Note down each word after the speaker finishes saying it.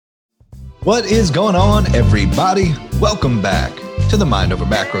What is going on, everybody? Welcome back to the Mind Over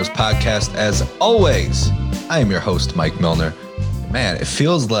Macros podcast. As always, I am your host, Mike Milner. Man, it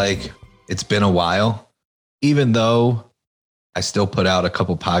feels like it's been a while, even though I still put out a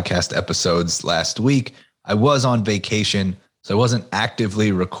couple podcast episodes last week. I was on vacation, so I wasn't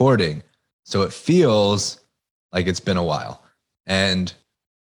actively recording. So it feels like it's been a while. And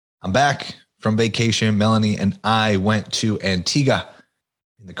I'm back from vacation. Melanie and I went to Antigua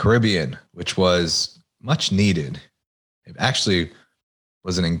in the Caribbean, which was much needed. It actually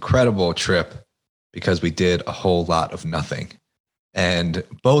was an incredible trip because we did a whole lot of nothing. And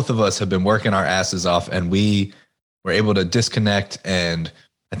both of us have been working our asses off, and we were able to disconnect. And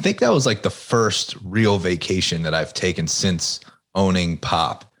I think that was like the first real vacation that I've taken since owning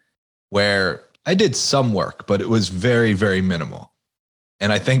Pop, where I did some work, but it was very, very minimal.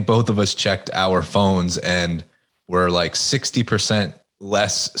 And I think both of us checked our phones and were like 60%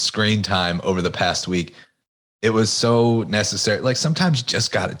 less screen time over the past week. It was so necessary. Like sometimes you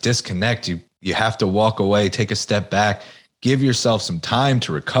just got to disconnect. You have to walk away, take a step back, give yourself some time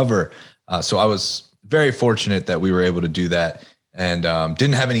to recover. So I was very fortunate that we were able to do that, and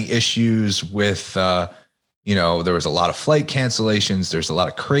didn't have any issues with, there was a lot of flight cancellations. There's a lot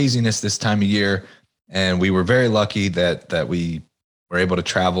of craziness this time of year. And we were very lucky that we were able to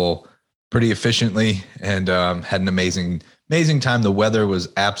travel pretty efficiently and had an amazing time. The weather was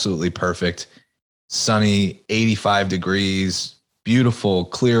absolutely perfect. Sunny, 85 degrees, beautiful,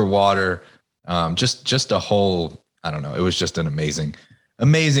 clear water. Just a whole, I don't know. It was just an amazing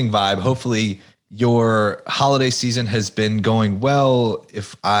vibe. Hopefully your holiday season has been going well.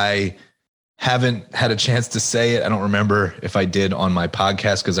 If I haven't had a chance to say it, I don't remember if I did on my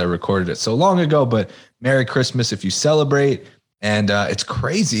podcast because I recorded it so long ago, but Merry Christmas if you celebrate. And it's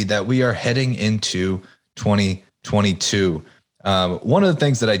crazy that we are heading into 2022. One of the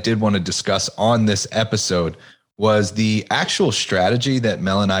things that I did want to discuss on this episode was the actual strategy that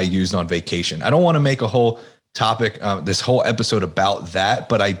Mel and I used on vacation. I don't want to make a whole topic, this whole episode about that,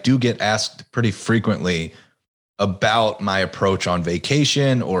 but I do get asked pretty frequently about my approach on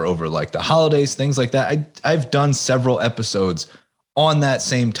vacation or over like the holidays, things like that. I've done several episodes on that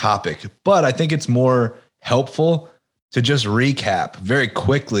same topic, but I think it's more helpful to just recap very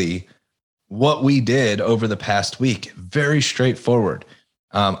quickly what we did over the past week. Very straightforward.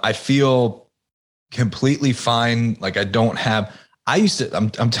 I feel completely fine. Like I'm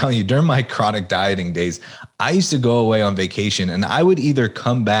telling you, during my chronic dieting days, I used to go away on vacation and I would either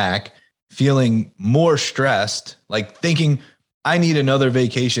come back feeling more stressed, like thinking I need another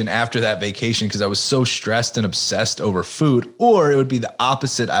vacation after that vacation because I was so stressed and obsessed over food, or it would be the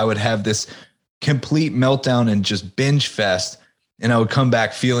opposite. I would have this complete meltdown and just binge fest. And I would come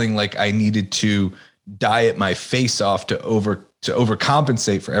back feeling like I needed to diet my face off to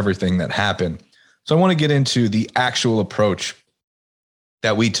overcompensate for everything that happened. So I want to get into the actual approach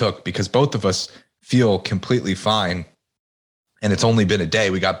that we took because both of us feel completely fine. And it's only been a day.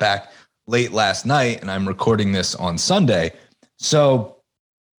 We got back late last night and I'm recording this on Sunday. So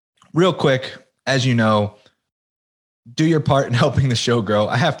real quick, as you know, do your part in helping the show grow.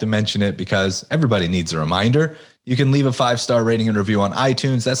 I have to mention it because everybody needs a reminder. You can leave a 5-star rating and review on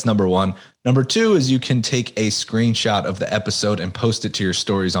iTunes. That's number one. Number two is you can take a screenshot of the episode and post it to your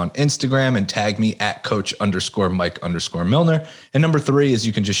stories on Instagram and tag me at coach_Mike_Milner. And number three is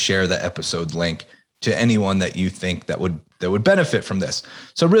you can just share the episode link to anyone that you think that would benefit from this.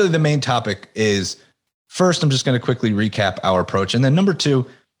 So really the main topic is, first, I'm just going to quickly recap our approach. And then number two,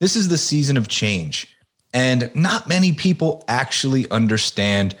 this is the season of change. And not many people actually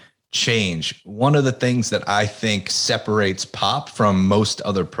understand change. One of the things that I think separates Pop from most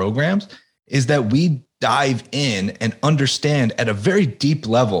other programs is that we dive in and understand at a very deep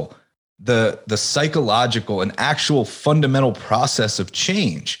level the psychological and actual fundamental process of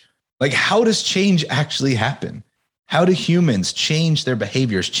change. Like, how does change actually happen? How do humans change their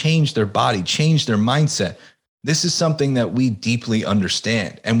behaviors, change their body, change their mindset? This is something that we deeply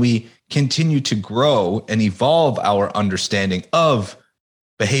understand, and we continue to grow and evolve our understanding of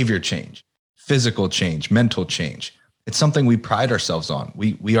behavior change, physical change, mental change. It's something we pride ourselves on.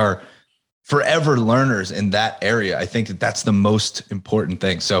 We are forever learners in that area. I think that that's the most important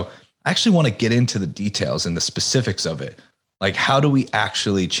thing. So I actually want to get into the details and the specifics of it. Like, how do we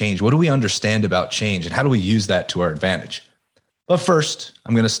actually change? What do we understand about change, and how do we use that to our advantage? But first,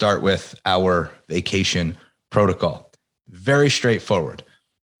 I'm going to start with our vacation protocol. Very straightforward.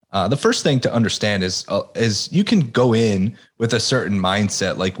 The first thing to understand is you can go in with a certain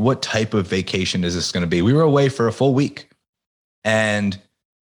mindset, like, what type of vacation is this going to be? We were away for a full week, and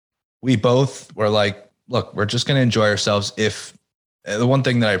we both were like, look, we're just going to enjoy ourselves. If the one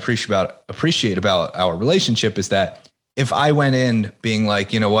thing that I appreciate about our relationship is that if I went in being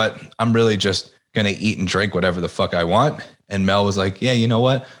like, you know what, I'm really just going to eat and drink whatever the fuck I want. And Mel was like, yeah, you know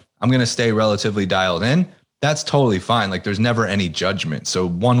what, I'm going to stay relatively dialed in. That's totally fine. Like there's never any judgment. So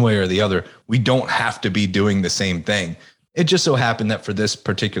one way or the other, we don't have to be doing the same thing. It just so happened that for this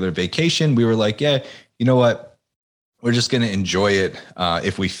particular vacation, we were like, yeah, you know what? We're just going to enjoy it.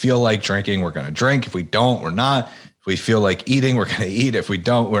 If we feel like drinking, we're going to drink. If we don't, we're not. If we feel like eating, we're going to eat. If we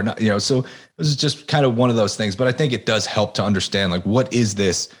don't, we're not, so it was just kind of one of those things. But I think it does help to understand, like, what is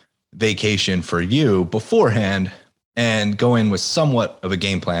this vacation for you beforehand and go in with somewhat of a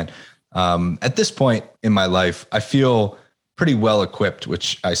game plan. At this point in my life, I feel pretty well equipped,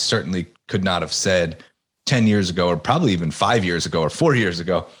 which I certainly could not have said 10 years ago, or probably even 5 years ago or 4 years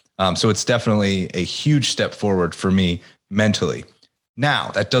ago. So it's definitely a huge step forward for me mentally. Now,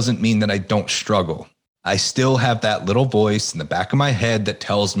 that doesn't mean that I don't struggle. I still have that little voice in the back of my head that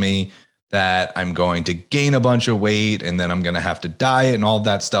tells me that I'm going to gain a bunch of weight and then I'm going to have to diet and all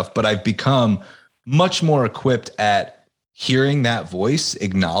that stuff. But I've become much more equipped at hearing that voice,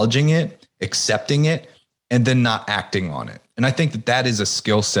 acknowledging it, accepting it, and then not acting on it. And I think that that is a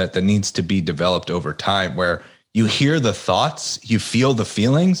skill set that needs to be developed over time, where you hear the thoughts, you feel the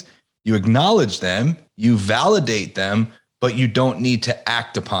feelings, you acknowledge them, you validate them, but you don't need to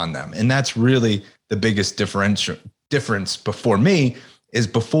act upon them. And that's really the biggest difference before me. Is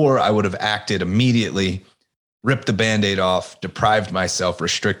before I would have acted immediately, ripped the Band-Aid off, deprived myself,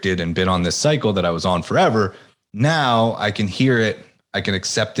 restricted, and been on this cycle that I was on forever. Now I can hear it, I can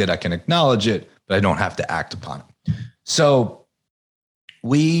accept it, I can acknowledge it, but I don't have to act upon it. So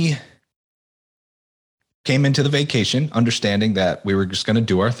we came into the vacation understanding that we were just going to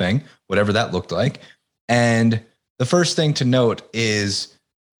do our thing, whatever that looked like. And the first thing to note is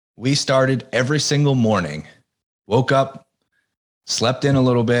we started every single morning, woke up, slept in a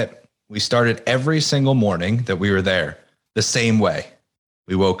little bit. We started every single morning that we were there the same way.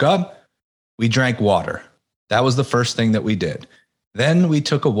 We woke up, we drank water. That was the first thing that we did. Then we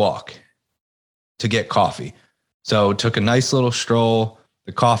took a walk to get coffee. So took a nice little stroll.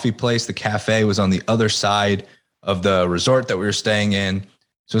 The coffee place, the cafe, was on the other side of the resort that we were staying in.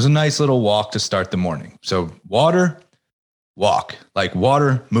 So it was a nice little walk to start the morning. So water, walk, like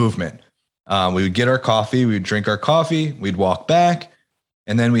water, movement. We would get our coffee, we would drink our coffee, we'd walk back,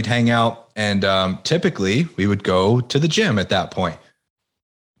 and then we'd hang out. And typically we would go to the gym at that point.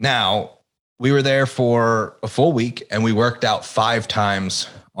 Now, we were there for a full week and we worked out 5 times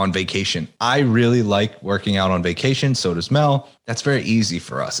on vacation. I really like working out on vacation. So does Mel. That's very easy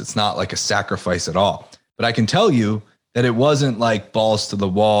for us. It's not like a sacrifice at all. But I can tell you that it wasn't like balls to the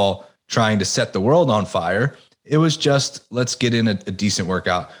wall trying to set the world on fire. It was just, let's get in a decent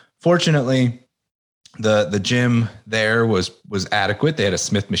workout. Fortunately, the gym there was adequate. They had a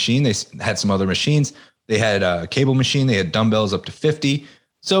Smith machine. They had some other machines. They had a cable machine. They had dumbbells up to 50.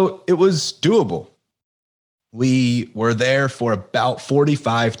 So it was doable. We were there for about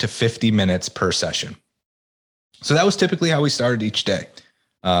 45 to 50 minutes per session. So that was typically how we started each day.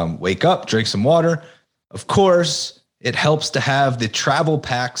 Wake up, drink some water. Of course, it helps to have the travel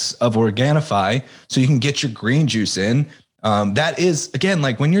packs of Organifi so you can get your green juice in. That is, again,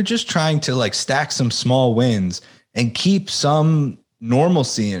 like when you're just trying to like stack some small wins and keep some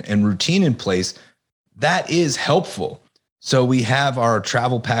normalcy and routine in place, that is helpful. So we have our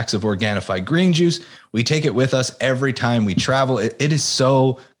travel packs of Organifi green juice. We take it with us every time we travel. It is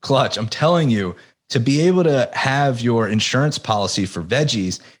so clutch. I'm telling you, to be able to have your insurance policy for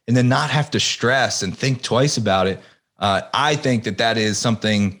veggies and then not have to stress and think twice about it. I think that is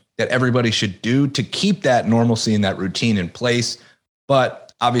something that everybody should do to keep that normalcy and that routine in place.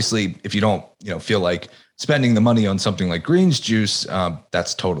 But obviously, if you don't, feel like spending the money on something like greens juice,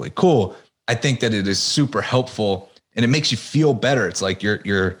 that's totally cool. I think that it is super helpful and it makes you feel better. It's like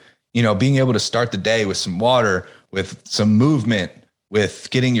you're being able to start the day with some water, with some movement, with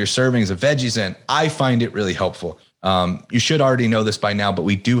getting your servings of veggies in. I find it really helpful. You should already know this by now, but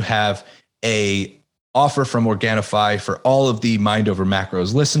we do have a offer from Organifi for all of the Mind Over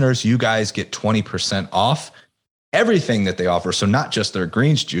Macros listeners. You guys get 20% off everything that they offer. So not just their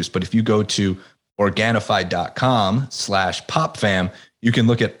greens juice, but if you go to Organifi.com/popfam, you can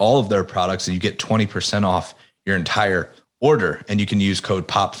look at all of their products and you get 20% off your entire order, and you can use code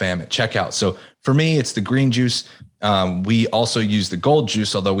POPFAM at checkout. So for me, it's the green juice. We also use the gold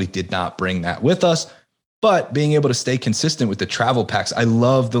juice, although we did not bring that with us. But being able to stay consistent with the travel packs, I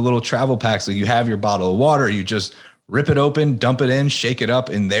love the little travel packs. So you have your bottle of water, you just rip it open, dump it in, shake it up,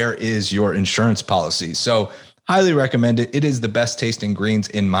 and there is your insurance policy. So highly recommend it. It is the best tasting greens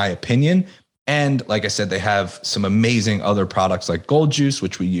in my opinion. And like I said, they have some amazing other products like Gold Juice,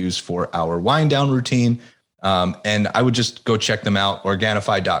 which we use for our wind down routine. And I would just go check them out,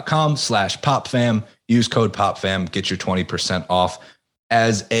 Organifi.com/PopFam. Use code PopFam, get your 20% off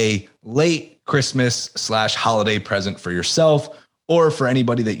as a late Christmas/holiday present for yourself or for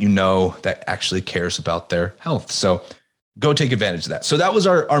anybody that you know that actually cares about their health. So go take advantage of that. So that was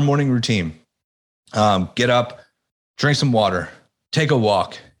our morning routine. Get up, drink some water, take a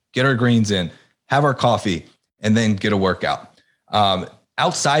walk, get our greens in, have our coffee, and then get a workout.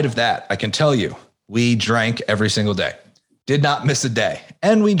 Outside of that, I can tell you, we drank every single day, did not miss a day,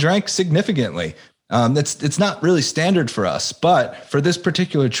 and we drank significantly. It's not really standard for us, but for this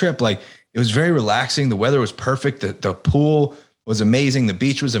particular trip, like it was very relaxing. The weather was perfect. The pool was amazing. The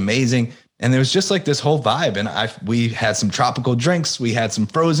beach was amazing. And there was just like this whole vibe. And we had some tropical drinks. We had some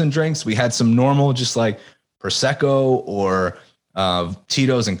frozen drinks. We had some normal, just like Prosecco or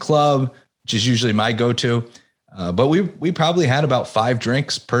Tito's and Club, which is usually my go-to. But we probably had about 5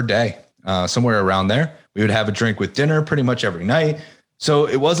 drinks per day, somewhere around there. We would have a drink with dinner pretty much every night. So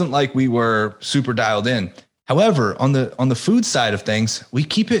it wasn't like we were super dialed in. However, on the food side of things, we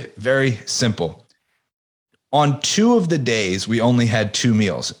keep it very simple. On 2 of the days, we only had 2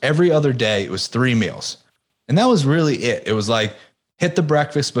 meals. Every other day, it was 3 meals. And that was really it. It was like hit the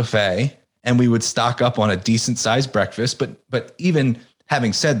breakfast buffet and we would stock up on a decent sized breakfast. But even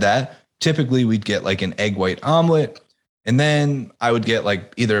having said that, typically we'd get like an egg white omelet. And then I would get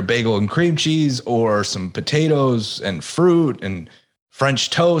like either a bagel and cream cheese or some potatoes and fruit and French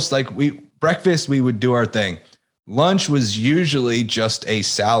toast. Like breakfast, we would do our thing. Lunch was usually just a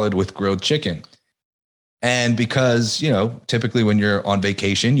salad with grilled chicken. And because, typically when you're on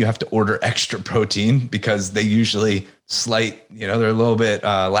vacation, you have to order extra protein because they usually they're a little bit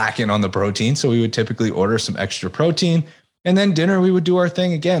lacking on the protein. So we would typically order some extra protein. And then dinner, we would do our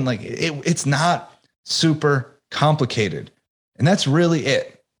thing again. Like it's not super complicated. And that's really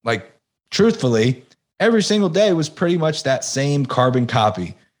it. Like, truthfully, every single day was pretty much that same carbon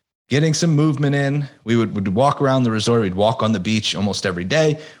copy. Getting some movement in. We would walk around the resort. We'd walk on the beach almost every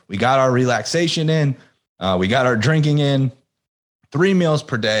day. We got our relaxation in. We got our drinking in. 3 meals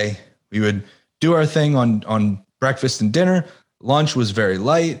per day. We would do our thing on breakfast and dinner. Lunch was very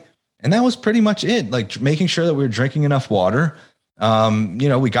light. And that was pretty much it. Like making sure that we were drinking enough water.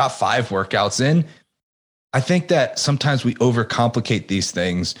 We got 5 workouts in. I think that sometimes we overcomplicate these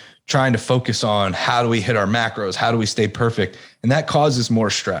things, trying to focus on how do we hit our macros? How do we stay perfect? And that causes more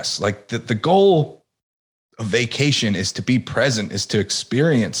stress. Like the goal of vacation is to be present, is to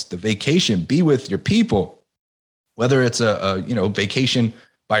experience the vacation, be with your people, whether it's a vacation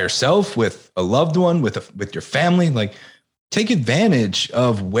by yourself, with a loved one, with your family. Like take advantage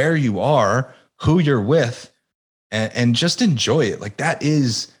of where you are, who you're with, and just enjoy it. Like that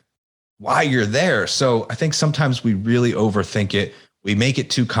is why you're there. So I think sometimes we really overthink it. We make it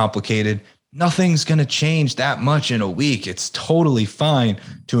too complicated. Nothing's going to change that much in a week. It's totally fine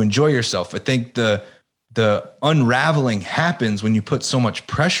to enjoy yourself. I think the unraveling happens when you put so much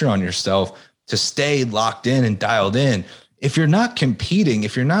pressure on yourself to stay locked in and dialed in. If you're not competing,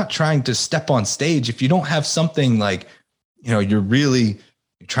 if you're not trying to step on stage, if you don't have something like, you're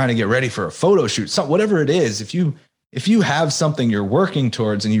trying to get ready for a photo shoot, whatever it is, if you have something you're working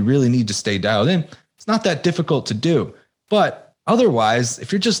towards and you really need to stay dialed in, it's not that difficult to do. But otherwise,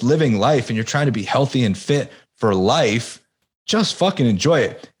 if you're just living life and you're trying to be healthy and fit for life, just fucking enjoy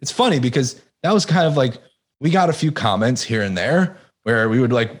it. It's funny because that was kind of like, we got a few comments here and there where we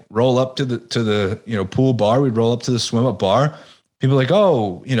would like roll up to the pool bar. We'd roll up to the swim up bar. People are like,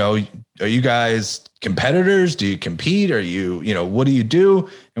 oh, are you guys competitors? Do you compete? Are you, what do you do?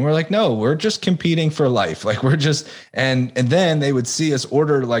 And we're like, no, we're just competing for life. Like we're just, and then they would see us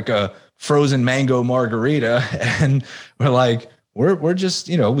order like a frozen mango margarita. And we're like, we're just,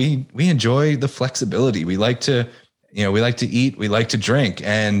 we enjoy the flexibility. We like to eat, we like to drink.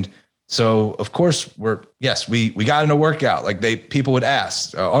 And so of course we got in a workout. Like people would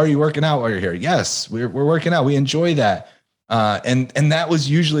ask, are you working out while you're here? Yes, we're working out. We enjoy that. And that was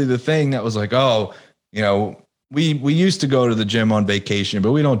usually the thing that was like, oh, we used to go to the gym on vacation,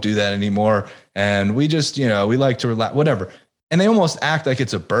 but we don't do that anymore. And we just, we like to relax, whatever. And they almost act like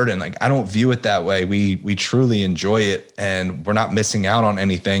it's a burden. Like I don't view it that way. We truly enjoy it and we're not missing out on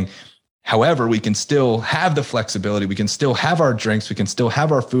anything. However, we can still have the flexibility. We can still have our drinks. We can still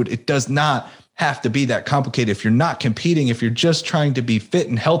have our food. It does not have to be that complicated. If you're not competing, if you're just trying to be fit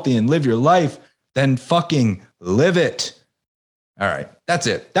and healthy and live your life, then fucking live it. All right. That's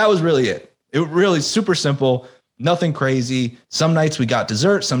it. That was really it. It really super simple. Nothing crazy. Some nights we got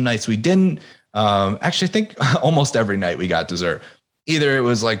dessert. Some nights we didn't. Actually, I think almost every night we got dessert. Either it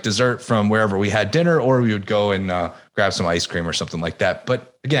was like dessert from wherever we had dinner, or we would go and grab some ice cream or something like that.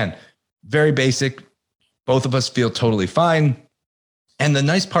 But again, very basic. Both of us feel totally fine. And the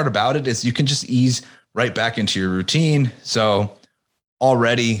nice part about it is you can just ease right back into your routine. So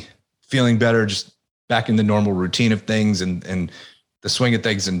already feeling better, just back in the normal routine of things and the swing of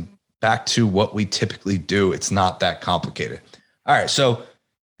things and back to what we typically do. It's not that complicated. All right. So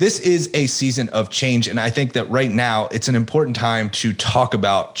this is a season of change. And I think that right now it's an important time to talk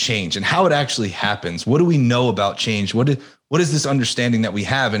about change and how it actually happens. What do we know about change? What is this understanding that we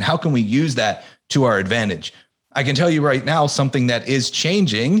have, and how can we use that to our advantage? I can tell you right now, something that is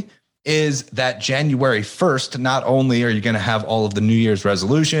changing is that January 1st, not only are you going to have all of the New Year's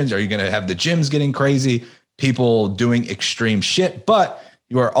resolutions, are you going to have the gyms getting crazy, people doing extreme shit, but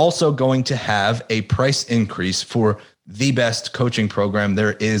you are also going to have a price increase for the best coaching program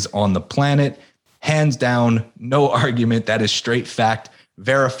there is on the planet. Hands down, no argument. That is straight fact,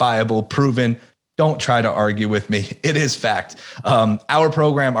 verifiable, proven. Don't try to argue with me. It is fact. Our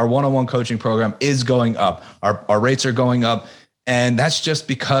program, our one-on-one coaching program, is going up. Our rates are going up. And that's just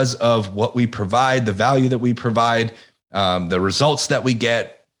because of what we provide, the value that we provide, the results that we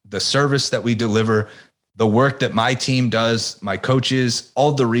get, the service that we deliver, the work that my team does, my coaches,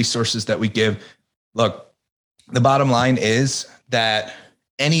 all the resources that we give. Look, the bottom line is that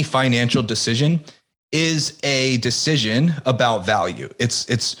any financial decision is a decision about value.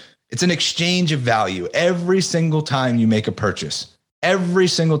 It's an exchange of value. Every single time you make a purchase,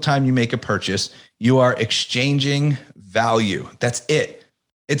 you are exchanging value. That's it.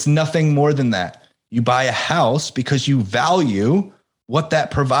 It's nothing more than that. You buy a house because you value what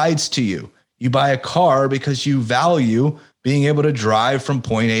that provides to you. You buy a car because you value being able to drive from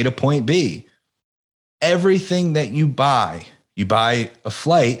point A to point B. Everything that you buy a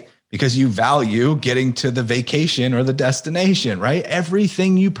flight because you value getting to the vacation or the destination, right?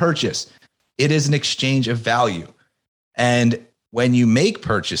 Everything you purchase, it is an exchange of value. And when you make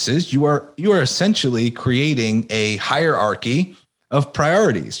purchases, you are essentially creating a hierarchy of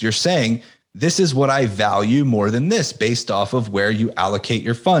priorities. You're saying, this is what I value more than this based off of where you allocate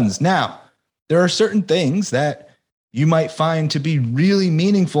your funds. Now, there are certain things that you might find to be really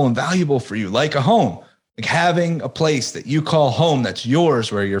meaningful and valuable for you, like a home. Like having a place that you call home, that's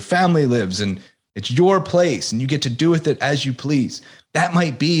yours, where your family lives, and it's your place and you get to do with it as you please. That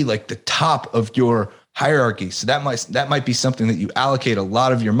might be like the top of your hierarchy. So that might be something that you allocate a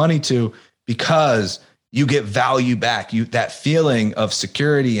lot of your money to, because you get value back. That feeling of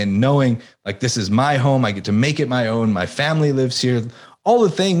security and knowing like, this is my home. I get to make it my own. My family lives here. All the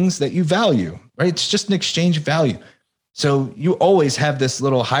things that you value, right? It's just an exchange of value. So you always have this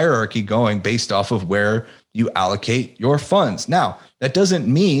little hierarchy going based off of where you allocate your funds. Now, that doesn't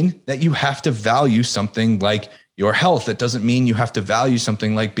mean that you have to value something like your health. That doesn't mean you have to value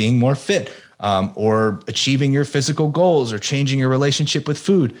something like being more fit, or achieving your physical goals, or changing your relationship with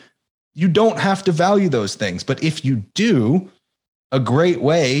food. You don't have to value those things. But if you do, a great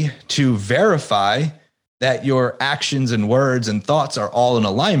way to verify that your actions and words and thoughts are all in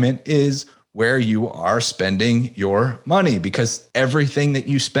alignment is where you are spending your money, because everything that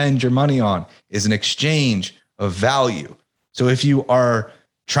you spend your money on is an exchange of value. So if you are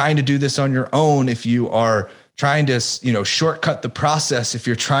trying to do this on your own, if you are trying to, shortcut the process, if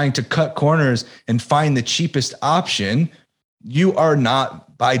you're trying to cut corners and find the cheapest option, you are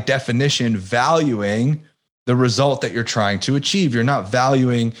not by definition valuing the result that you're trying to achieve. You're not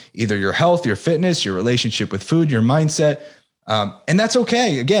valuing either your health, your fitness, your relationship with food, your mindset. And that's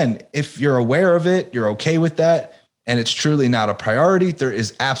okay. Again, if you're aware of it, you're okay with that, and it's truly not a priority, there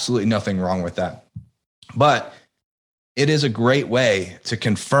is absolutely nothing wrong with that. But it is a great way to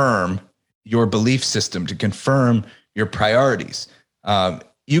confirm your belief system, to confirm your priorities.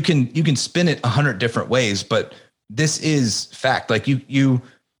 You can spin it 100 different ways, but this is fact. Like you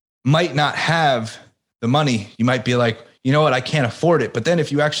might not have the money. You might be like, you know what, I can't afford it. But then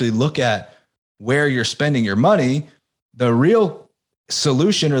if you actually look at where you're spending your money, the real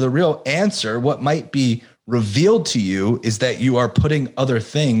solution or the real answer, what might be revealed to you, is that you are putting other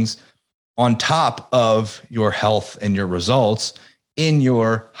things on top of your health and your results in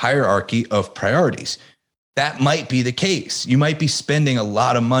your hierarchy of priorities. That might be the case. You might be spending a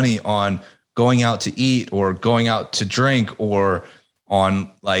lot of money on going out to eat, or going out to drink, or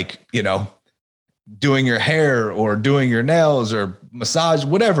on doing your hair, or doing your nails, or massage,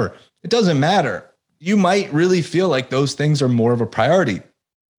 whatever. It doesn't matter. You might really feel like those things are more of a priority.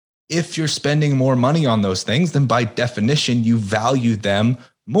 If you're spending more money on those things, then by definition, you value them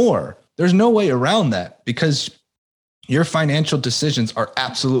more. There's no way around that, because your financial decisions are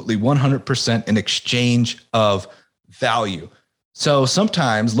absolutely 100% an exchange of value. So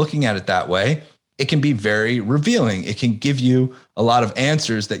sometimes looking at it that way, it can be very revealing. It can give you a lot of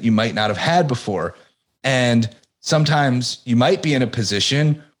answers that you might not have had before. And sometimes you might be in a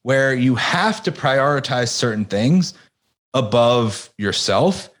position where you have to prioritize certain things above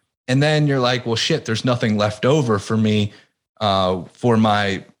yourself. And then you're like, well, shit, there's nothing left over for me, for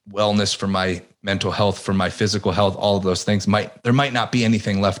my wellness, for my mental health, for my physical health, all of those things. There might not be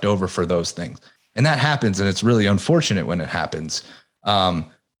anything left over for those things. And that happens. And it's really unfortunate when it happens.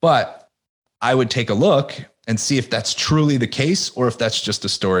 But I would take a look and see if that's truly the case or if that's just a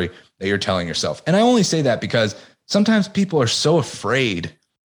story that you're telling yourself. And I only say that because sometimes people are so afraid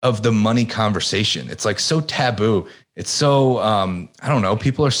of the money conversation. It's like so taboo. It's so, I don't know,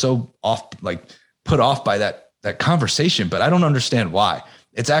 people are so put off by that conversation, but I don't understand why.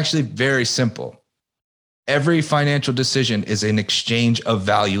 It's actually very simple. Every financial decision is an exchange of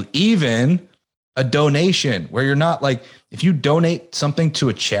value, even a donation where you're not like, if you donate something to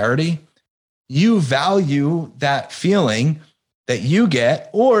a charity, you value that feeling that you get,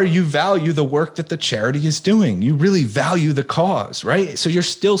 or you value the work that the charity is doing. You really value the cause, right? So you're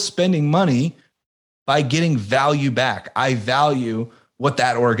still spending money by getting value back. I value what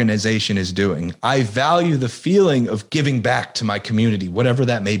that organization is doing. I value the feeling of giving back to my community, whatever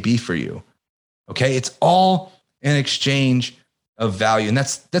that may be for you. Okay. It's all an exchange of value. And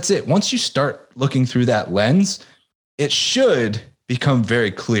that's it. Once you start looking through that lens, it should become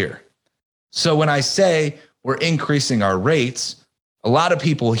very clear. So when I say we're increasing our rates, a lot of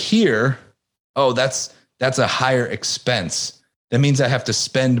people hear, oh, that's a higher expense. That means I have to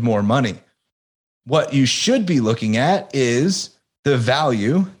spend more money. What you should be looking at is the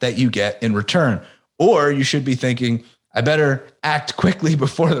value that you get in return. Or you should be thinking, I better act quickly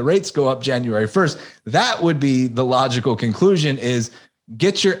before the rates go up January 1st. That would be the logical conclusion, is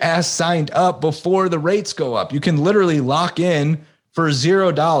get your ass signed up before the rates go up. You can literally lock in for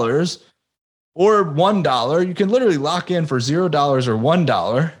 $0 or $1. You can literally lock in for $0 or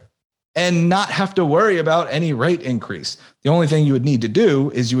 $1 and not have to worry about any rate increase. The only thing you would need to do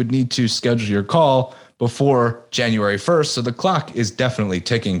is you would need to schedule your call before January 1st. So the clock is definitely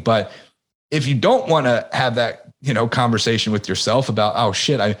ticking. But if you don't want to have that, conversation with yourself about, oh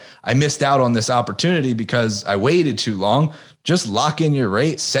shit, I missed out on this opportunity because I waited too long, just lock in your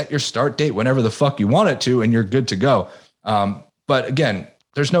rate, set your start date whenever the fuck you want it to, and you're good to go. But again,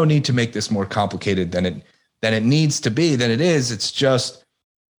 there's no need to make this more complicated than it needs to be, than it is. It's just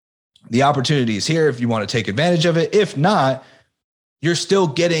the opportunity is here if you want to take advantage of it. If not, you're still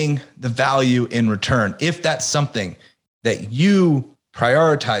getting the value in return. If that's something that you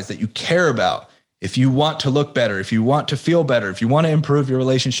prioritize, that you care about, if you want to look better, if you want to feel better, if you want to improve your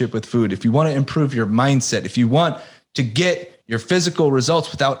relationship with food, if you want to improve your mindset, if you want to get your physical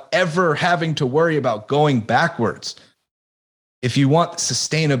results without ever having to worry about going backwards, if you want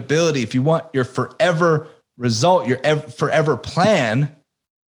sustainability, if you want your forever result, your forever plan,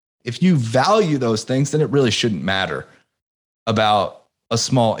 if you value those things, then it really shouldn't matter about a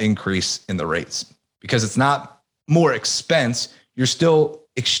small increase in the rates, because it's not more expense. You're still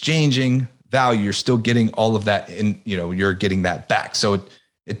exchanging value. You're still getting all of that in, you're getting that back. So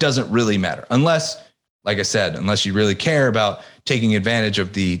it doesn't really matter unless, like I said, unless you really care about taking advantage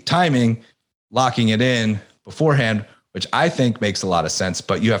of the timing, locking it in beforehand, which I think makes a lot of sense,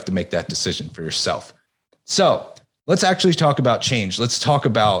 but you have to make that decision for yourself. So let's actually talk about change. Let's talk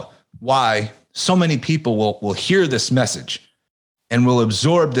about why so many people will hear this message and will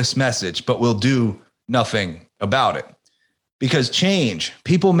absorb this message, but will do nothing about it. Because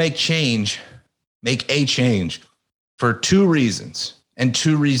people make a change for two reasons, and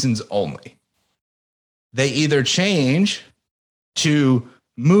two reasons only. They either change to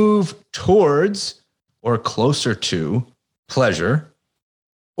move towards or closer to pleasure,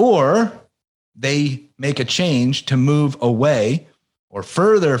 or they make a change to move away or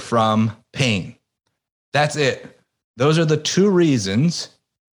further from pain. That's it. Those are the two reasons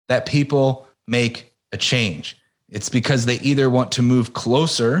that people make a change. It's because they either want to move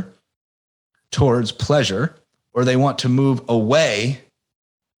closer towards pleasure or they want to move away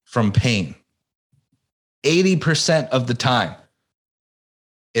from pain. 80% of the time,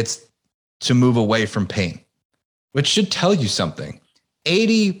 it's to move away from pain, which should tell you something.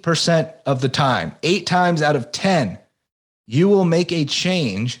 80% of the time, 8 times out of 10, you will make a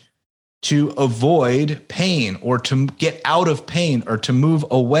change to avoid pain or to get out of pain or to move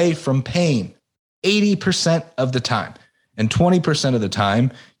away from pain. 80% of the time. And 20% of the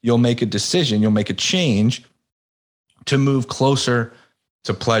time, you'll make a decision, you'll make a change to move closer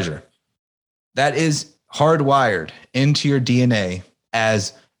to pleasure. That is hardwired into your DNA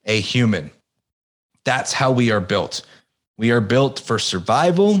as a human. That's how we are built. We are built for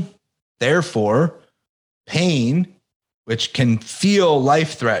survival. Therefore, pain, which can feel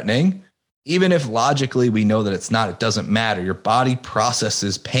life-threatening, even if logically we know that it's not, it doesn't matter. Your body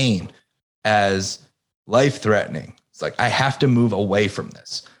processes pain as life-threatening. It's like, I have to move away from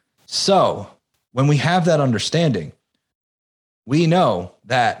this. So when we have that understanding, we know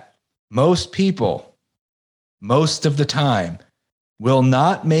that most people, most of the time, will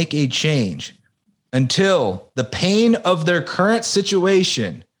not make a change until the pain of their current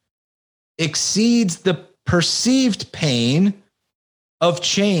situation exceeds the perceived pain of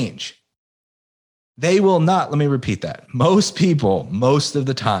change. They will not, let me repeat that. Most people, most of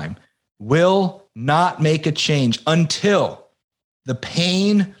the time, will not make a change until the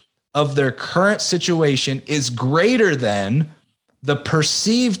pain of their current situation is greater than the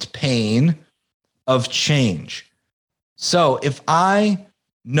perceived pain of change. So if I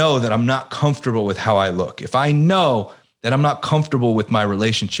know that I'm not comfortable with how I look, if I know that I'm not comfortable with my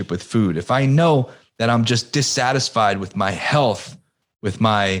relationship with food, if I know that I'm just dissatisfied with my health, with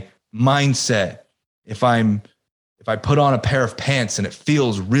my mindset, if I put on a pair of pants and it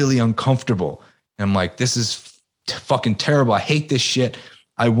feels really uncomfortable, and I'm like, this is fucking terrible. I hate this shit.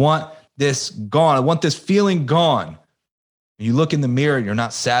 I want this gone. I want this feeling gone. You look in the mirror and you're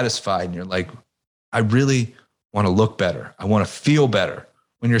not satisfied and you're like, I really want to look better. I want to feel better.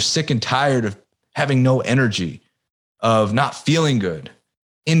 When you're sick and tired of having no energy, of not feeling good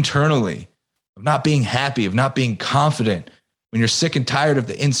internally, of not being happy, of not being confident, when you're sick and tired of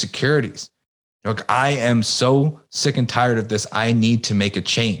the insecurities, you're like, I am so sick and tired of this. I need to make a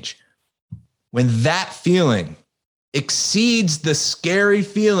change. When that feeling exceeds the scary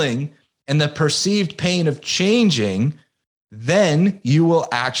feeling and the perceived pain of changing, then you will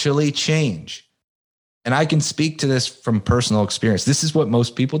actually change. And I can speak to this from personal experience. This is what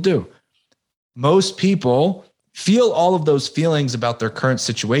most people do. Most people feel all of those feelings about their current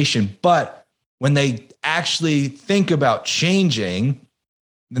situation, but when they actually think about changing,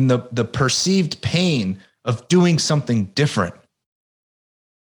 then the perceived pain of doing something different,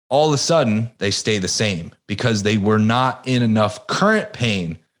 all of a sudden they stay the same because they were not in enough current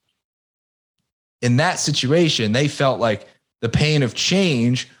pain. In that situation, they felt like the pain of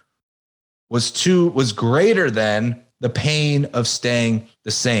change was greater than the pain of staying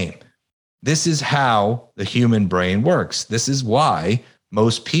the same. This is how the human brain works. This is why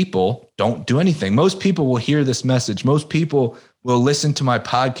most people don't do anything. Most people will hear this message. Most people will listen to my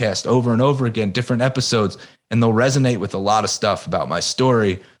podcast over and over again, different episodes, and they'll resonate with a lot of stuff about my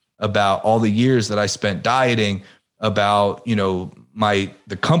story, about all the years that I spent dieting, about,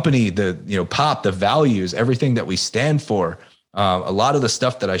 the company, POP, the values, everything that we stand for. A lot of the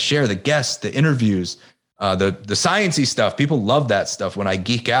stuff that I share, the guests, the interviews, the sciencey stuff. People love that stuff when I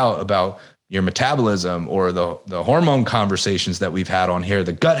geek out about your metabolism or the hormone conversations that we've had on here,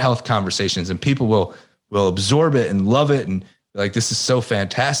 the gut health conversations, and people will absorb it and love it. And like, this is so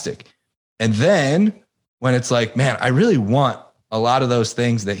fantastic. And then when it's like, man, I really want a lot of those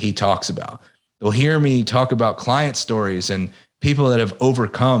things that he talks about. They'll hear me talk about client stories and people that have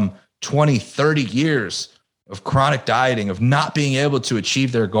overcome 20, 30 years of chronic dieting, of not being able to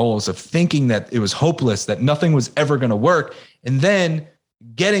achieve their goals, of thinking that it was hopeless, that nothing was ever going to work, and then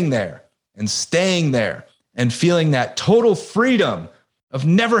getting there and staying there and feeling that total freedom of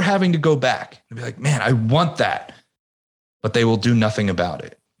never having to go back and be like, man, I want that, but they will do nothing about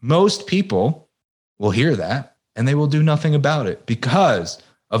it. Most people will hear that and they will do nothing about it because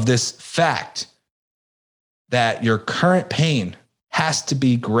of this fact that your current pain has to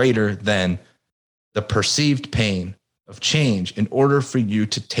be greater than the perceived pain of change in order for you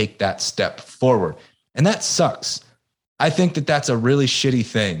to take that step forward. And that sucks. I think that that's a really shitty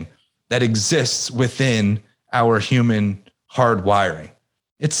thing that exists within our human hardwiring.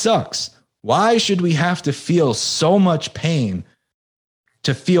 It sucks. Why should we have to feel so much pain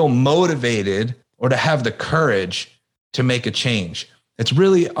to feel motivated or to have the courage to make a change? It's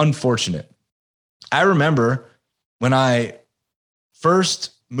really unfortunate. I remember when I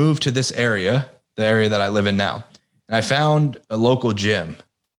first moved to this area, the area that I live in now, and I found a local gym.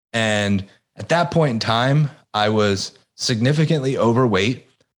 And at that point in time, I was significantly overweight.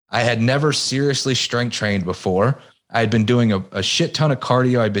 I had never seriously strength trained before. I had been doing a shit ton of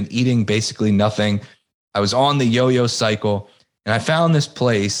cardio. I'd been eating basically nothing. I was on the yo-yo cycle, and I found this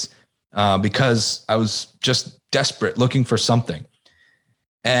place because I was just desperate, looking for something.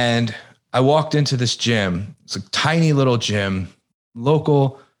 And I walked into this gym. It's a tiny little gym,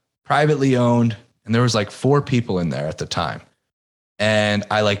 local, privately owned, and there was like 4 people in there at the time. And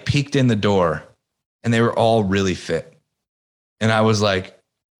I peeked in the door and they were all really fit. And I was like,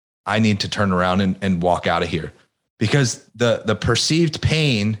 I need to turn around and walk out of here because the perceived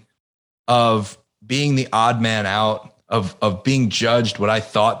pain of being the odd man out, of being judged, what I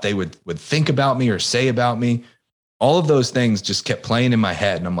thought they would think about me or say about me, all of those things just kept playing in my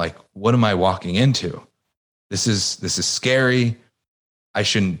head. And I'm like, what am I walking into? This is scary. I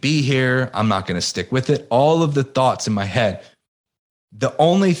shouldn't be here. I'm not going to stick with it. All of the thoughts in my head. The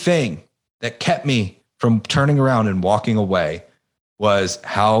only thing that kept me from turning around and walking away was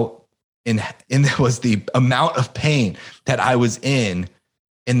was the amount of pain that I was in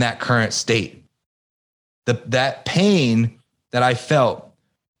that current state. That pain that I felt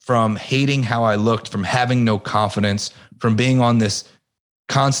from hating how I looked, from having no confidence, from being on this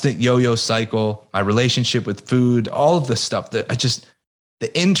constant yo-yo cycle, my relationship with food, all of the stuff that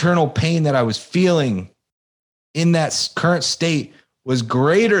the internal pain that I was feeling in that current state was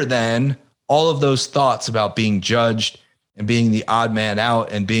greater than all of those thoughts about being judged and being the odd man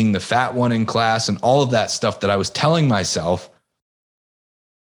out and being the fat one in class and all of that stuff that I was telling myself.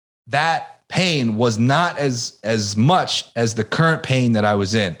 That pain was not as much as the current pain that I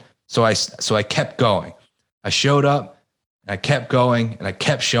was in. So I kept going. I showed up, and I kept going, and I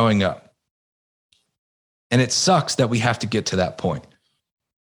kept showing up. And it sucks that we have to get to that point.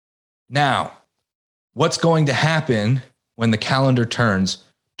 Now, what's going to happen when the calendar turns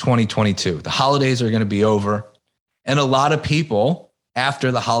 2022? The holidays are going to be over. And a lot of people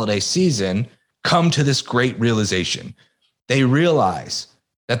after the holiday season come to this great realization. They realize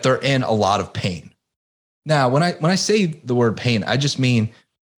that they're in a lot of pain. Now, when I say the word pain, I just mean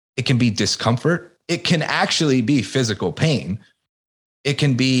it can be discomfort. It can actually be physical pain. It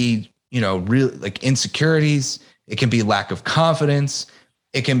can be, real like insecurities. It can be lack of confidence.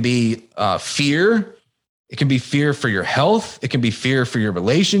 It can be fear. It can be fear for your health. It can be fear for your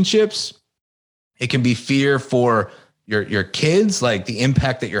relationships. It can be fear for your kids, like the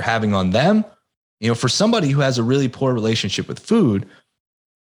impact that you're having on them. For somebody who has a really poor relationship with food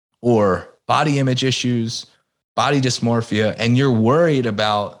or body image issues, body dysmorphia, and you're worried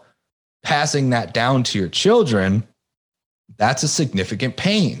about passing that down to your children, that's a significant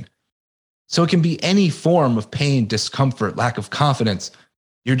pain. So it can be any form of pain, discomfort, lack of confidence.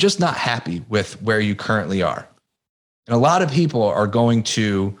 You're just not happy with where you currently are. And a lot of people are going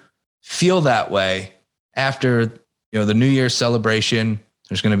to feel that way after, the New Year's celebration.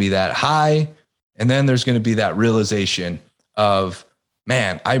 There's going to be that high, and then there's going to be that realization of,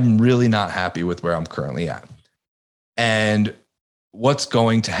 man, I'm really not happy with where I'm currently at. And what's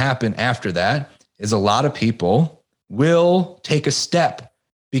going to happen after that is a lot of people will take a step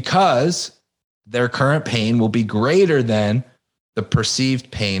because their current pain will be greater than the perceived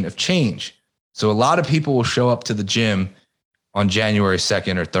pain of change. So a lot of people will show up to the gym on January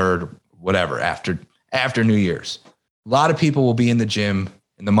 2nd or 3rd, whatever, after New Year's. A lot of people will be in the gym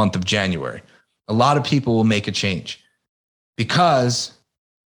in the month of January. A lot of people will make a change because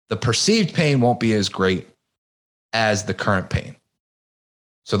the perceived pain won't be as great as the current pain.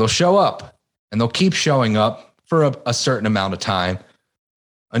 So they'll show up and they'll keep showing up for a certain amount of time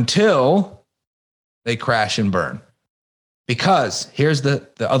until they crash and burn. Because here's the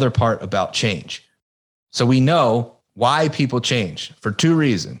other part about change. So we know why people change for two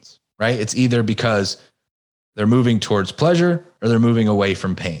reasons, right? It's either because they're moving towards pleasure or they're moving away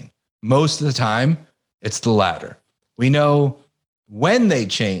from pain. Most of the time, it's the latter. We know when they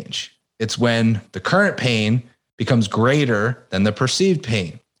change, it's when the current pain becomes greater than the perceived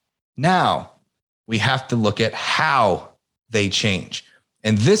pain. Now, we have to look at how they change.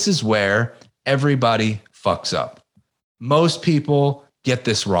 And this is where everybody fucks up. Most people get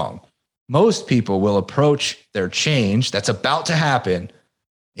this wrong. Most people will approach their change that's about to happen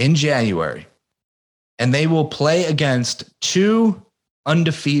in January, and they will play against two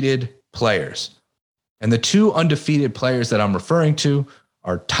undefeated players. And the two undefeated players that I'm referring to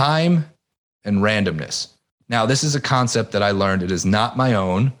are time and randomness. Now, this is a concept that I learned. It is not my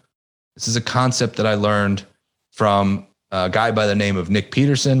own. This is a concept that I learned from a guy by the name of Nick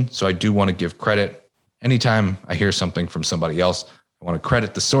Peterson. So I do want to give credit. Anytime I hear something from somebody else, I want to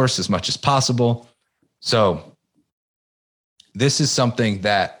credit the source as much as possible. So this is something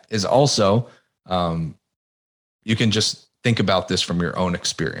that is also, you can just think about this from your own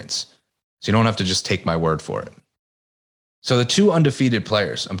experience. So you don't have to just take my word for it. So the two undefeated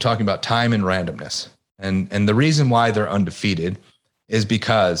players, I'm talking about time and randomness. And the reason why they're undefeated is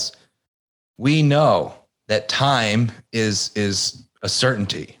because we know that time is a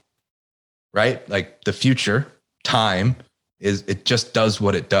certainty, right? Like the future, time it just does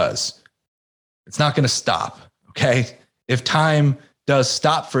what it does. It's not going to stop, okay? If time does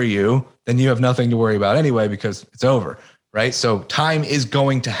stop for you, then you have nothing to worry about anyway because it's over, right? So time is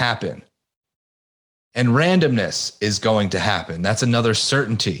going to happen. And randomness is going to happen. That's another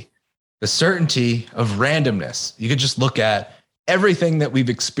certainty. The certainty of randomness. You could just look at everything that we've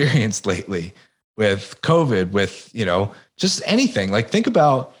experienced lately with COVID, with, just anything. Like, think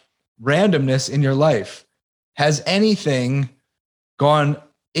about randomness in your life. Has anything gone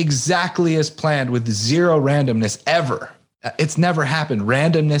exactly as planned with zero randomness ever? It's never happened.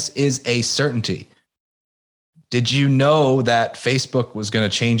 Randomness is a certainty. Did you know that Facebook was going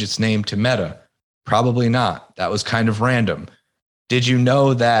to change its name to Meta? Probably not. That was kind of random. Did you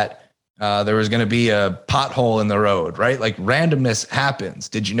know that there was going to be a pothole in the road, right? Like, randomness happens.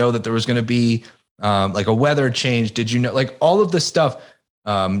 Did you know that there was going to be like a weather change? Did you know, like, all of this stuff,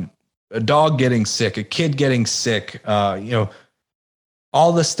 a dog getting sick, a kid getting sick,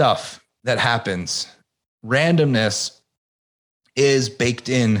 all the stuff that happens, randomness is baked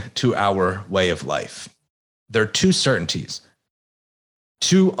into our way of life. There are two certainties,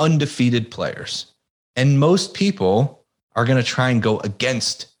 two undefeated players. And most people are going to try and go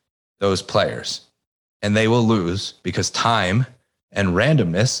against those players. And they will lose because time and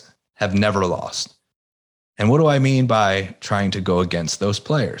randomness have never lost. And what do I mean by trying to go against those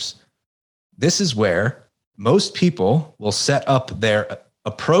players? This is where most people will set up their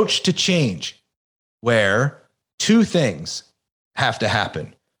approach to change, where two things have to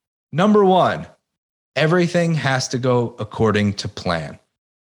happen. Number one, everything has to go according to plan,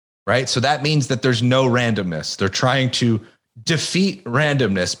 right? So that means that there's no randomness. They're trying to defeat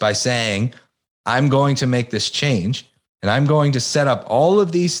randomness by saying, I'm going to make this change and I'm going to set up all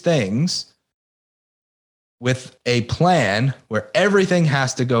of these things with a plan where everything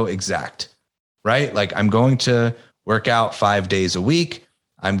has to go exact, right? Like, I'm going to work out 5 days a week.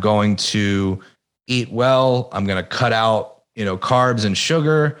 I'm going to eat well. I'm going to cut out, carbs and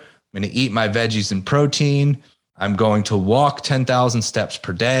sugar. I'm going to eat my veggies and protein. I'm going to walk 10,000 steps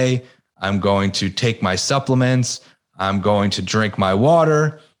per day. I'm going to take my supplements. I'm going to drink my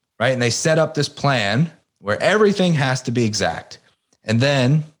water, right? And they set up this plan where everything has to be exact. And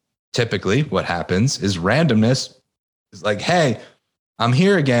then typically what happens is randomness is like, hey, I'm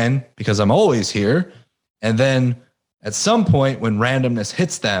here again because I'm always here. And then at some point when randomness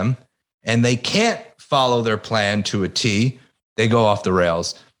hits them and they can't follow their plan to a T, they go off the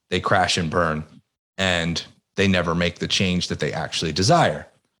rails, they crash and burn, and they never make the change that they actually desire.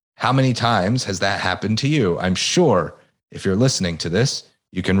 How many times has that happened to you? I'm sure if you're listening to this,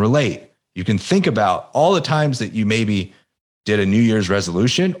 you can relate. You can think about all the times that you maybe did a New Year's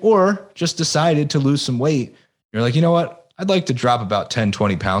resolution or just decided to lose some weight. You're like, you know what? I'd like to drop about 10,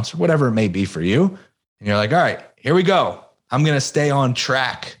 20 pounds, or whatever it may be for you. And you're like, all right, here we go. I'm going to stay on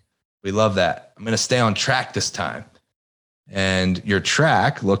track. We love that. I'm going to stay on track this time. And your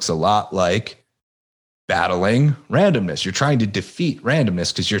track looks a lot like battling randomness. You're trying to defeat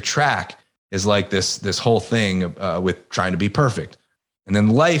randomness because your track is like this whole thing with trying to be perfect. And then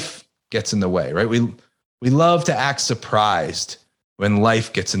life gets in the way, right? We love to act surprised when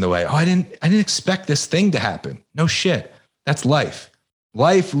life gets in the way. Oh, I didn't expect this thing to happen. No shit. That's life.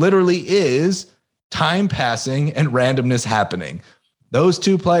 Life literally is time passing and randomness happening. Those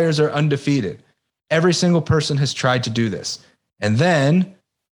two players are undefeated. Every single person has tried to do this. And then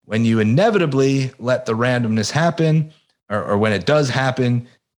when you inevitably let the randomness happen, or when it does happen,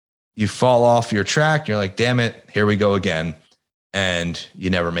 you fall off your track. You're like, damn it, here we go again. And you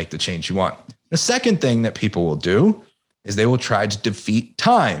never make the change you want. The second thing that people will do is they will try to defeat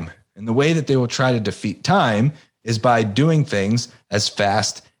time. And the way that they will try to defeat time is by doing things as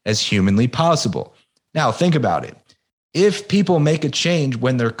fast as humanly possible. Now, think about it. If people make a change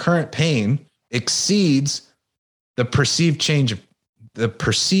when their current pain exceeds the perceived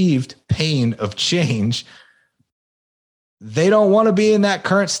pain of change, they don't want to be in that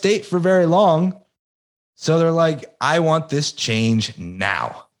current state for very long. So they're like, I want this change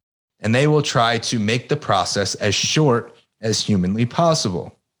now. And they will try to make the process as short as humanly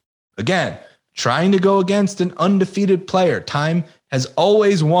possible. Again, trying to go against an undefeated player. Time has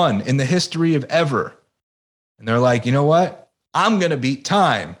always won in the history of ever. And they're like, you know what? I'm going to beat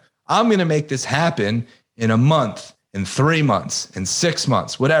time. I'm going to make this happen in a month, in 3 months, in 6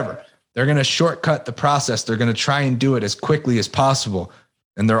 months, whatever. They're going to shortcut the process. They're going to try and do it as quickly as possible.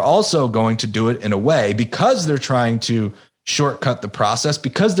 And they're also going to do it in a way, because they're trying to shortcut the process,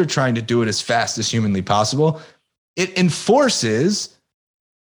 because they're trying to do it as fast as humanly possible, it enforces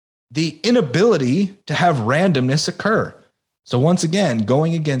the inability to have randomness occur. So once again,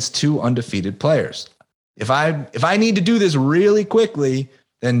 going against two undefeated players. If I need to do this really quickly,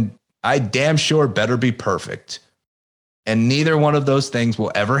 then I damn sure better be perfect. And neither one of those things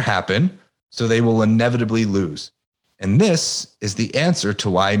will ever happen, so they will inevitably lose. And this is the answer to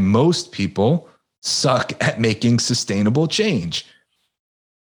why most people suck at making sustainable change.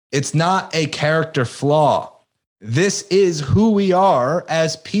 It's not a character flaw. This is who we are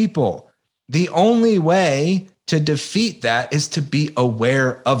as people. The only way to defeat that is to be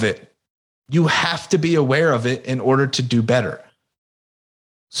aware of it. You have to be aware of it in order to do better.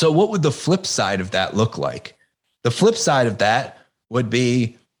 So what would the flip side of that look like? The flip side of that would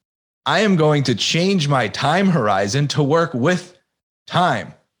be, I am going to change my time horizon to work with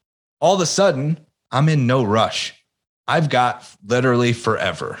time. All of a sudden, I'm in no rush. I've got literally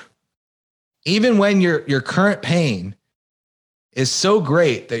forever. Even when your current pain is so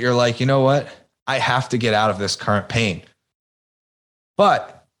great that you're like, you know what? I have to get out of this current pain.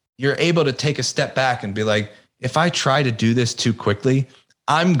 But you're able to take a step back and be like, if I try to do this too quickly,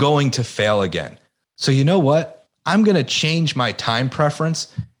 I'm going to fail again. So you know what? I'm going to change my time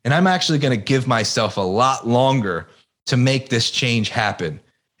preference, and I'm actually going to give myself a lot longer to make this change happen.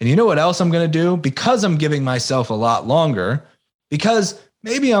 And you know what else I'm going to do? Because I'm giving myself a lot longer, because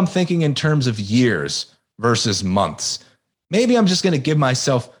maybe I'm thinking in terms of years versus months. Maybe I'm just going to give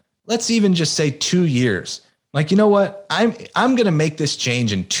myself, let's even just say 2 years. Like, you know what? I'm going to make this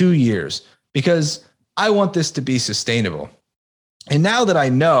change in 2 years because I want this to be sustainable. And now that I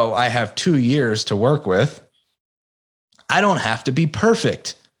know I have 2 years to work with, I don't have to be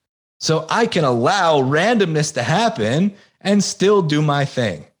perfect. So I can allow randomness to happen and still do my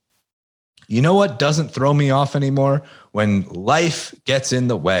thing. You know what doesn't throw me off anymore? When life gets in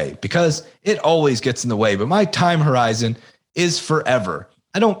the way, because it always gets in the way, but my time horizon is forever.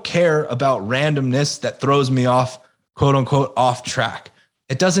 I don't care about randomness that throws me off, quote unquote, off track.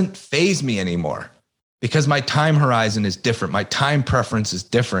 It doesn't faze me anymore because my time horizon is different. My time preference is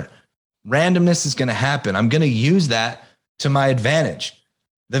different. Randomness is going to happen. I'm going to use that to my advantage.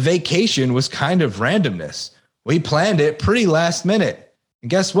 The vacation was kind of randomness. We planned it pretty last minute.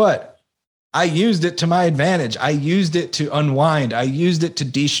 And guess what? I used it to my advantage. I used it to unwind. I used it to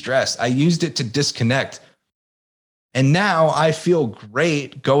de-stress. I used it to disconnect. And now I feel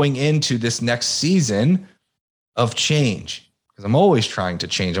great going into this next season of change because I'm always trying to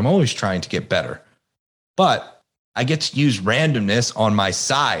change. I'm always trying to get better. But I get to use randomness on my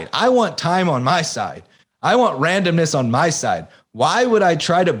side. I want time on my side. I want randomness on my side. Why would I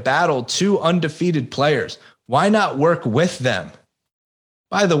try to battle two undefeated players? Why not work with them?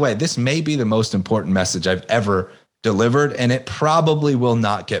 By the way, this may be the most important message I've ever delivered, and it probably will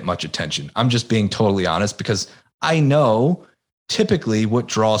not get much attention. I'm just being totally honest because I know typically what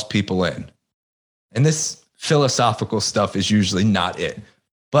draws people in. And this philosophical stuff is usually not it.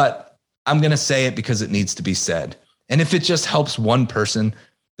 But I'm going to say it because it needs to be said. And if it just helps one person,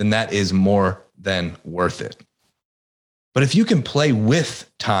 then that is more than worth it. But if you can play with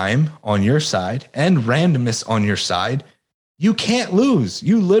time on your side and randomness on your side, you can't lose.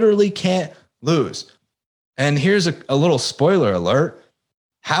 You literally can't lose. And here's a little spoiler alert.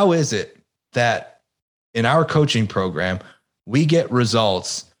 How is it that in our coaching program, we get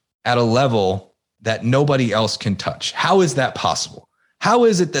results at a level that nobody else can touch? How is that possible? How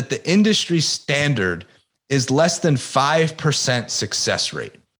is it that the industry standard is less than 5% success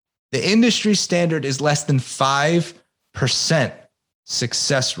rate? The industry standard is less than 5%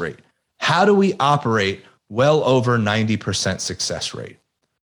 success rate. How do we operate well over 90% success rate?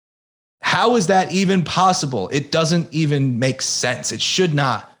 How is that even possible? It doesn't even make sense. It should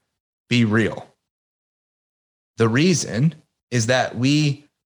not be real. The reason is that we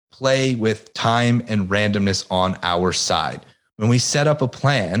play with time and randomness on our side. When we set up a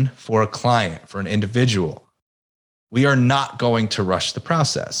plan for a client, for an individual, we are not going to rush the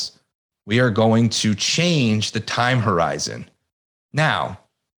process. We are going to change the time horizon. Now,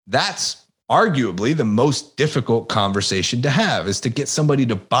 that's arguably the most difficult conversation to have, is to get somebody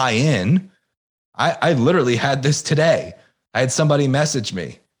to buy in. I literally had this today. I had somebody message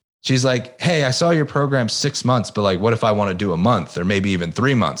me. She's like, hey, I saw your program 6 months, but like, what if I want to do a month or maybe even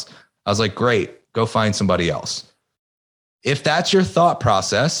 3 months? I was like, great, go find somebody else. If that's your thought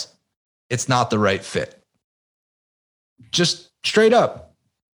process, it's not the right fit. Just straight up.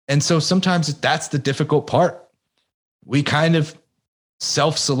 And so sometimes that's the difficult part. We kind of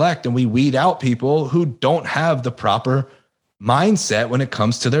self-select and we weed out people who don't have the proper mindset when it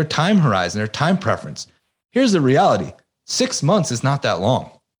comes to their time horizon, their time preference. Here's the reality. 6 months is not that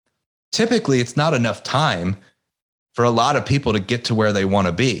long. Typically, it's not enough time for a lot of people to get to where they want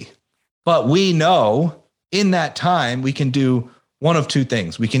to be. But we know in that time, we can do one of two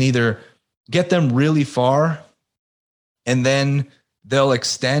things. We can either get them really far and then they'll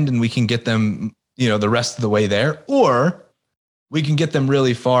extend and we can get them, the rest of the way there, or we can get them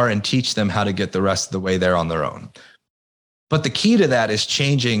really far and teach them how to get the rest of the way there on their own. But the key to that is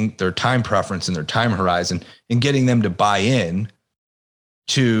changing their time preference and their time horizon and getting them to buy in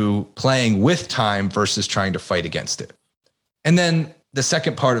to playing with time versus trying to fight against it. And then the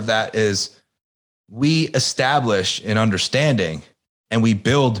second part of that is we establish an understanding and we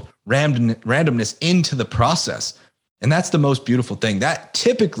build randomness into the process. And that's the most beautiful thing. That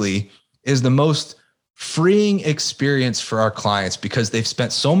typically is the most freeing experience for our clients because they've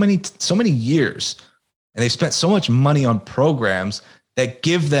spent so many years and they've spent so much money on programs that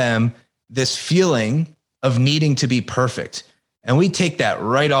give them this feeling of needing to be perfect. And we take that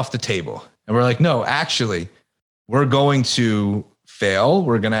right off the table. And we're like, no, actually, we're going to fail.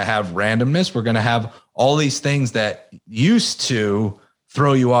 We're going to have randomness. We're going to have all these things that used to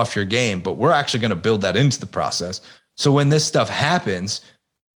throw you off your game, but we're actually going to build that into the process. So when this stuff happens,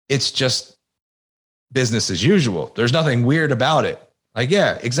 it's just business as usual. There's nothing weird about it. Like,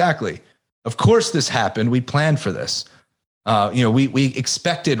 yeah, exactly. Of course this happened. We planned for this. We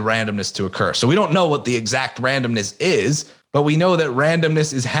expected randomness to occur. So we don't know what the exact randomness is, but we know that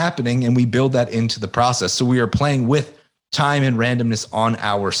randomness is happening and we build that into the process. So we are playing with time and randomness on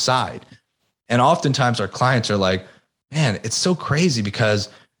our side. And oftentimes our clients are like, man, it's so crazy because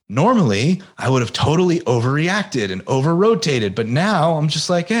normally I would have totally overreacted and over-rotated, but now I'm just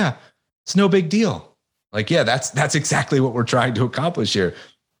like, yeah, it's no big deal. Like, yeah, that's exactly what we're trying to accomplish here.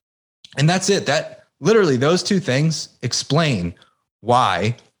 And that's it. That literally those two things explain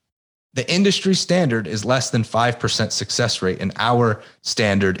why the industry standard is less than 5% success rate and our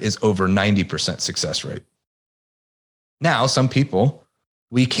standard is over 90% success rate. Now, some people,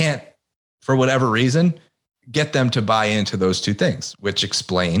 we can't, for whatever reason, get them to buy into those two things, which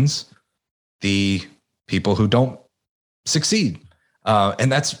explains the people who don't succeed. And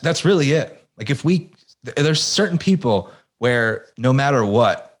that's really it. Like there's certain people where no matter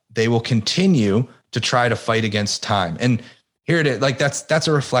what, they will continue to try to fight against time. And here it is. Like that's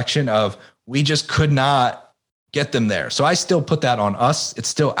a reflection of we just could not get them there. So I still put that on us. It's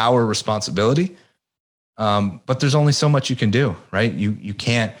still our responsibility. But there's only so much you can do, right? You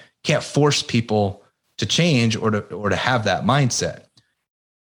can't force people to change or to have that mindset.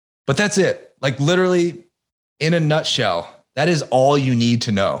 But that's it. Like literally in a nutshell, that is all you need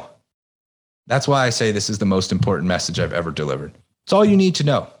to know. That's why I say this is the most important message I've ever delivered. It's all you need to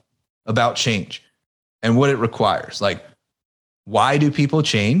know about change and what it requires. Like, why do people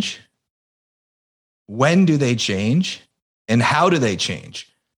change? When do they change? And how do they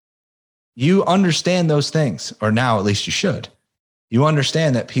change? You understand those things, or now at least you should. You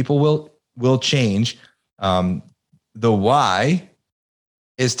understand that people will change. The why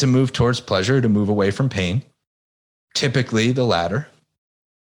is to move towards pleasure, to move away from pain, typically the latter.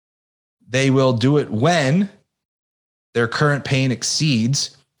 They will do it when their current pain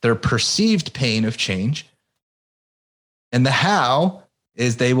exceeds their perceived pain of change. And the how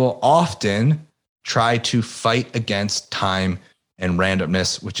is they will often try to fight against time and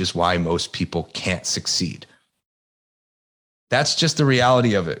randomness, which is why most people can't succeed. That's just the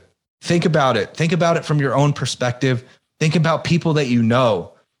reality of it. Think about it. Think about it from your own perspective. Think about people that you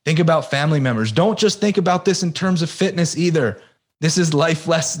know. Think about family members. Don't just think about this in terms of fitness either. This is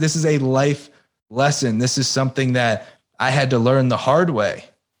This is a life lesson. This is something that I had to learn the hard way.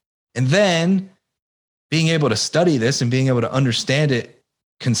 And then being able to study this and being able to understand it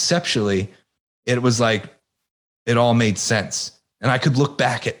conceptually, it was like it all made sense. And I could look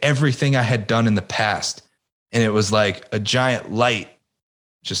back at everything I had done in the past, and it was like a giant light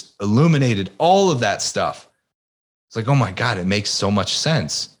just illuminated all of that stuff. It's like, oh my God, it makes so much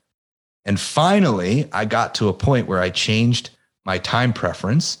sense. And finally, I got to a point where I changed my time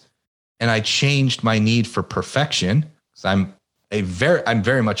preference and I changed my need for perfection, because I'm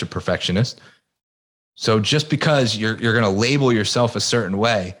very much a perfectionist. So just because you're going to label yourself a certain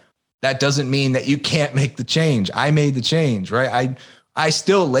way, that doesn't mean that you can't make the change. I made the change, right? I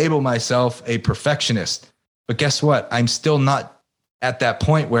still label myself a perfectionist, but guess what? I'm still not at that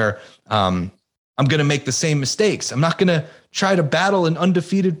point where I'm going to make the same mistakes. I'm not going to try to battle an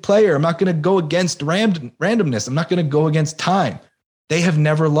undefeated player. I'm not going to go against randomness. I'm not going to go against time. They have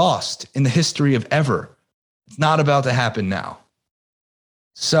never lost in the history of ever. It's not about to happen now.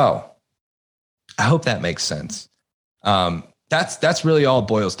 So I hope that makes sense. That's really all it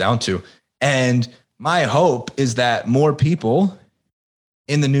boils down to. And my hope is that more people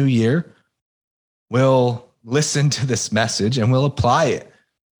in the new year will listen to this message and will apply it.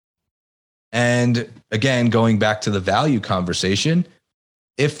 And again, going back to the value conversation,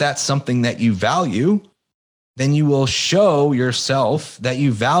 if that's something that you value, then you will show yourself that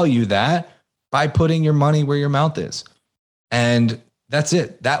you value that by putting your money where your mouth is. And that's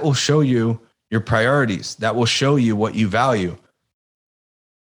it. That will show you your priorities. That will show you what you value.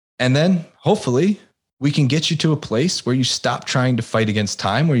 And then hopefully we can get you to a place where you stop trying to fight against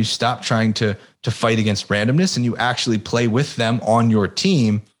time, where you stop trying to fight against randomness, and you actually play with them on your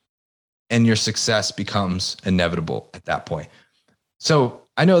team, and your success becomes inevitable at that point. So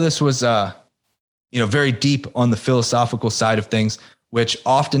I know this was, very deep on the philosophical side of things, which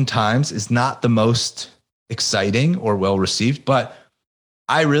oftentimes is not the most exciting or well received, but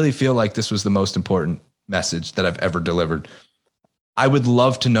I really feel like this was the most important message that I've ever delivered. I would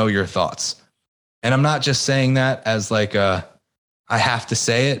love to know your thoughts. And I'm not just saying that as like I have to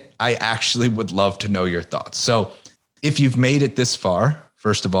say it. I actually would love to know your thoughts. So if you've made it this far,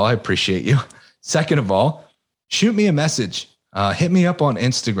 first of all, I appreciate you. Second of all, shoot me a message. Hit me up on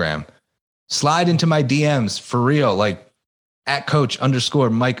Instagram. Slide into my DMs for real, like at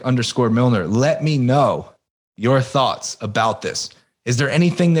 @coach_Mike_Milner. Let me know your thoughts about this. Is there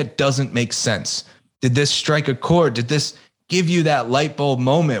anything that doesn't make sense? Did this strike a chord? Did this give you that light bulb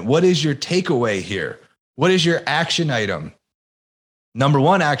moment? What is your takeaway here? What is your action item? Number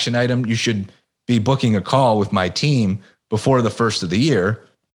one action item, you should be booking a call with my team before the first of the year.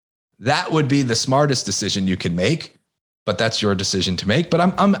 That would be the smartest decision you can make, but that's your decision to make. But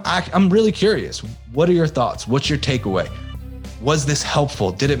I'm really curious. What are your thoughts? What's your takeaway? Was this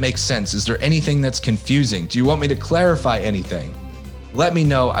helpful? Did it make sense? Is there anything that's confusing? Do you want me to clarify anything? Let me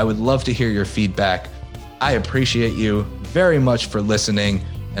know. I would love to hear your feedback. I appreciate you very much for listening,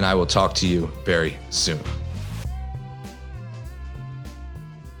 and I will talk to you very soon.